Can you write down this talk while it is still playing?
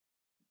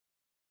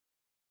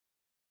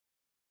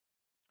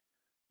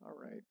All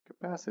right,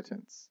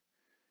 capacitance.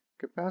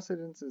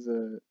 Capacitance is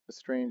a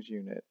strange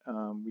unit.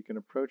 We can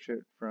approach it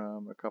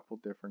from a couple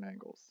different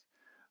angles.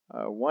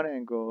 One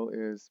angle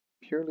is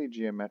purely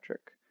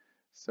geometric.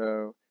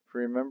 So if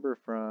you remember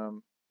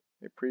from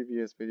a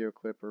previous video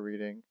clip or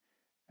reading,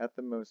 at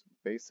the most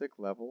basic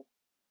level,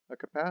 a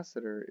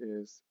capacitor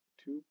is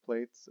two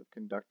plates of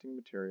conducting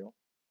material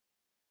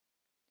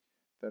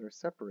that are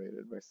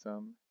separated by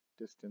some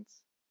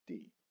distance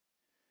d.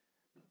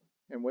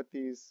 And what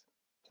these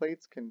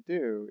plates can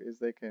do is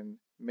they can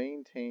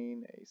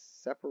maintain a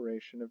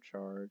separation of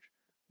charge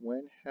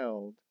when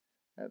held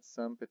at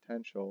some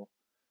potential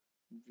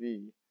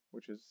V,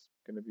 which is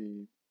going to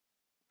be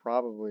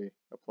probably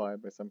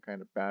applied by some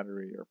kind of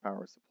battery or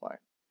power supply.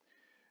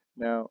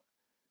 Now,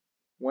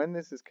 when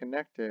this is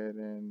connected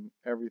and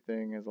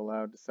everything is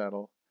allowed to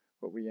settle,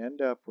 what we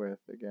end up with,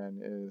 again,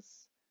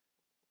 is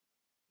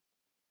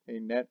a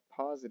net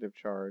positive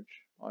charge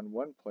on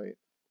one plate,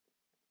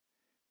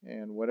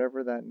 and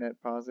whatever that net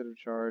positive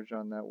charge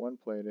on that one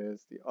plate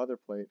is, the other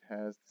plate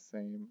has the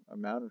same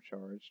amount of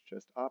charge,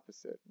 just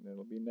opposite, and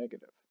it'll be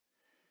negative.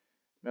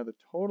 Now the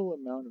total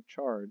amount of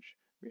charge,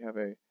 we have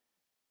a,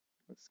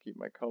 let's keep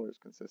my colors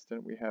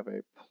consistent, we have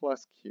a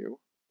plus Q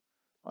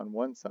on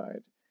one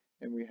side,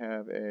 and we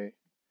have a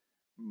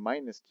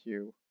minus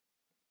Q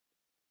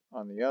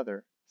on the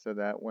other, so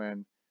that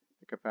when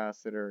the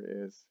capacitor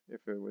is,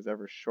 if it was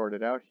ever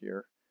shorted out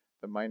here,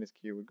 the minus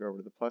Q would go over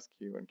to the plus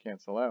Q and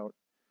cancel out.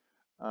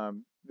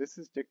 This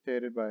is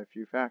dictated by a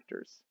few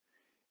factors.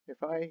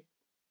 If I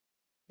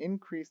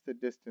increase the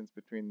distance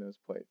between those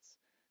plates,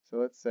 so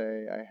let's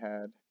say I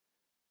had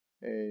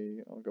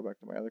I'll go back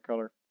to my other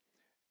color.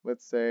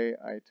 Let's say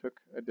I took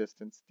a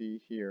distance d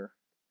here,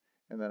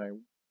 and then I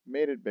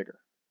made it bigger.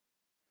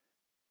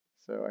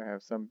 So I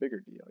have some bigger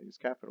d, I'll use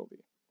capital D.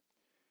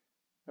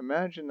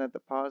 Imagine that the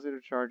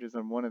positive charge is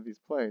on one of these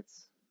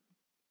plates,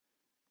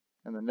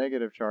 and the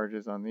negative charge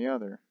is on the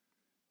other.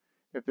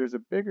 If there's a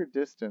bigger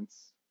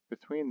distance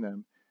between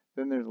them,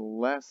 then there's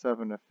less of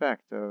an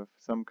effect of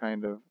some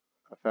kind of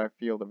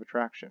field of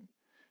attraction.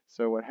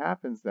 So what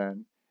happens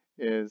then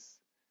is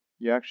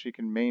you actually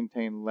can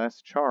maintain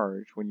less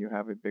charge when you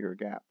have a bigger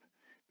gap,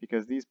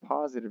 because these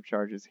positive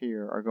charges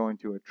here are going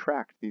to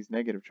attract these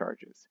negative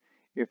charges.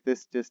 If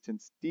this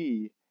distance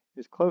d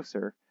is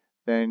closer,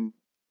 then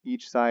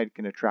each side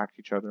can attract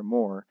each other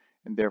more,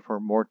 and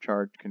therefore more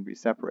charge can be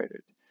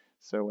separated.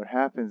 So what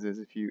happens is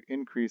if you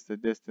increase the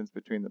distance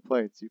between the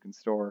plates, you can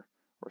store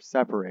or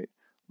separate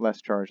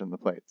less charge on the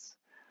plates.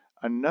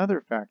 Another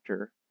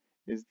factor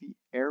is the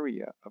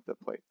area of the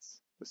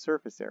plates, the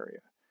surface area.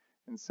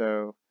 And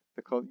so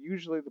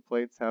usually the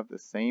plates have the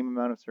same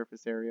amount of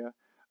surface area,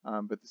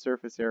 but the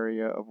surface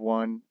area of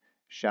one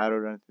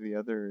shadowed onto the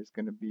other is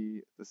going to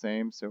be the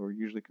same. So we're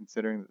usually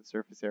considering that the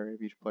surface area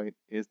of each plate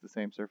is the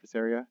same surface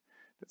area.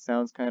 That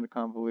sounds kind of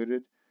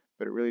convoluted,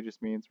 but it really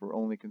just means we're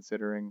only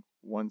considering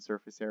one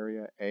surface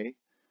area, A.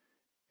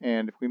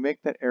 And if we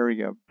make that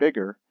area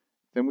bigger,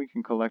 then we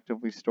can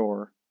collectively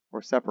store,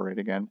 or separate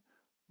again,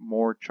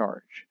 more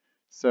charge.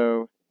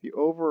 So the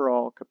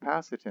overall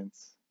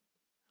capacitance,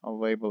 I'll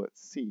label it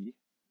C.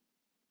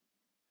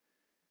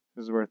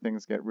 This is where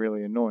things get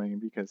really annoying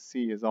because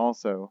C is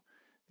also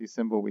the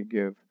symbol we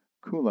give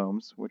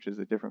coulombs, which is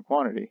a different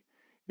quantity,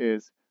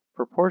 is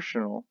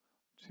proportional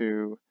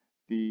to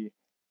the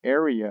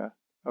area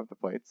of the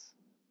plates,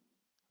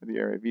 the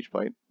area of each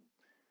plate,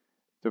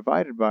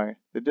 divided by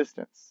the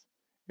distance.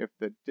 If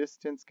the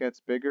distance gets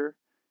bigger,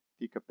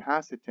 the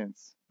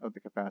capacitance of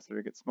the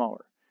capacitor gets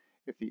smaller.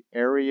 If the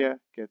area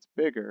gets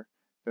bigger,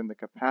 then the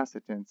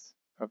capacitance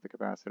of the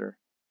capacitor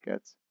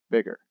gets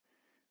bigger.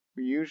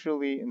 We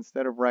usually,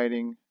 instead of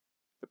writing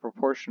the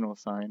proportional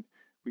sign,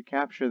 we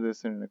capture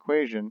this in an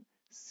equation,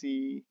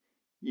 C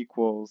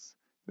equals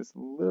this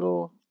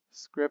little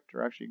script,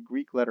 or actually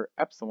Greek letter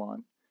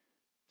epsilon,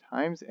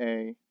 times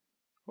A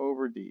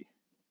over D.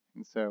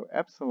 And so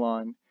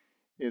epsilon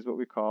is what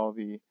we call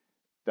the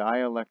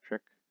dielectric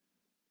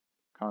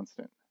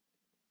constant.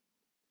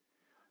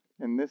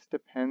 And this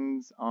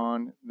depends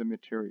on the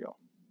material.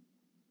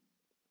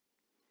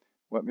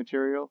 What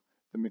material?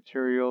 The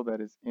material that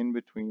is in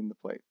between the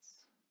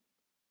plates.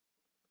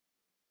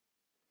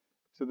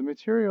 So the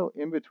material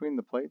in between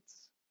the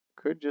plates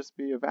could just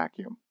be a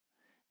vacuum,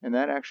 and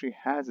that actually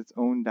has its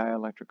own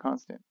dielectric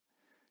constant.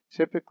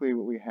 Typically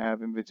what we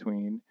have in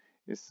between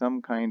is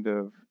some kind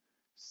of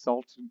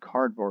salted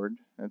cardboard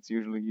that's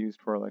usually used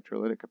for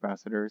electrolytic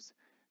capacitors,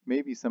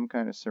 maybe some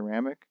kind of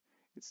ceramic.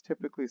 It's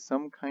typically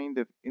some kind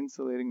of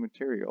insulating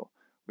material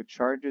with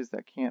charges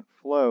that can't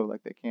flow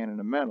like they can in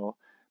a metal,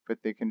 but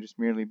they can just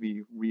merely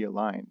be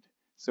realigned.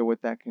 So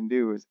what that can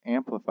do is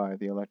amplify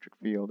the electric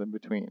field in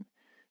between.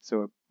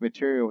 So a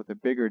material with a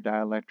bigger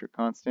dielectric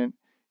constant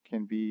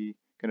can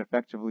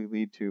effectively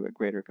lead to a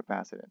greater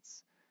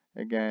capacitance.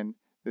 Again,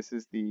 this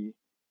is the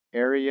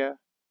area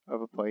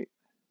of a plate,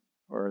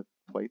 or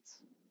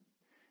plates,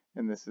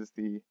 and this is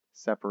the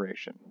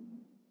separation.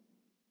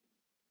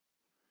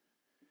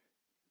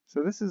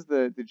 So this is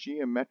the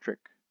geometric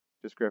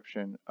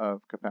description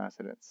of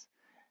capacitance.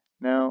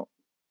 Now,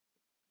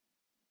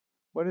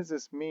 what does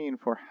this mean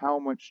for how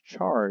much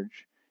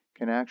charge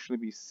can actually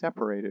be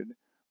separated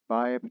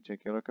by a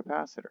particular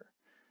capacitor?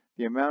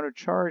 The amount of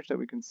charge that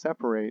we can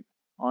separate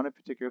on a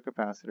particular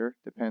capacitor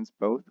depends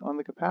both on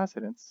the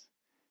capacitance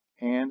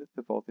and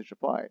the voltage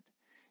applied.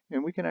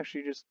 And we can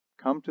actually just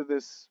come to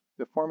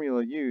the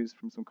formula used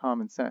from some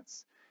common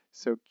sense.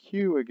 So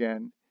Q,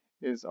 again,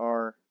 is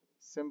our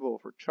symbol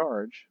for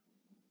charge.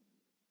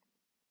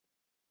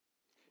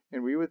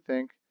 And we would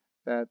think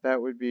that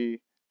that would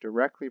be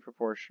directly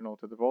proportional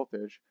to the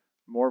voltage.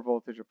 More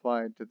voltage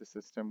applied to the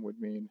system would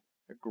mean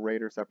a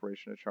greater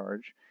separation of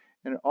charge,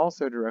 and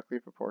also directly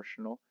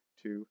proportional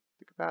to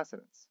the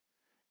capacitance.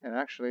 And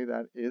actually,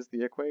 that is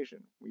the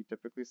equation. We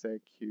typically say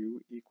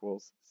Q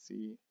equals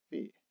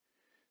CV.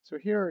 So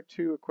here are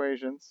two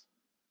equations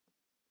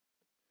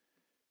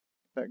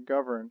that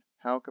govern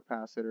how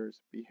capacitors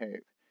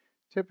behave.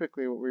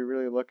 Typically, what we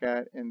really look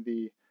at in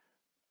the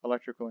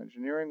electrical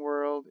engineering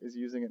world is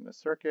using it in a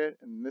circuit,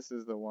 and this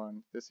is the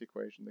one, this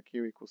equation, the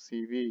Q equals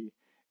CV,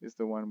 is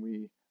the one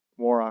we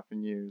more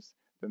often use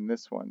than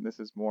this one. This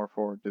is more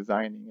for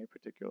designing a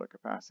particular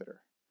capacitor.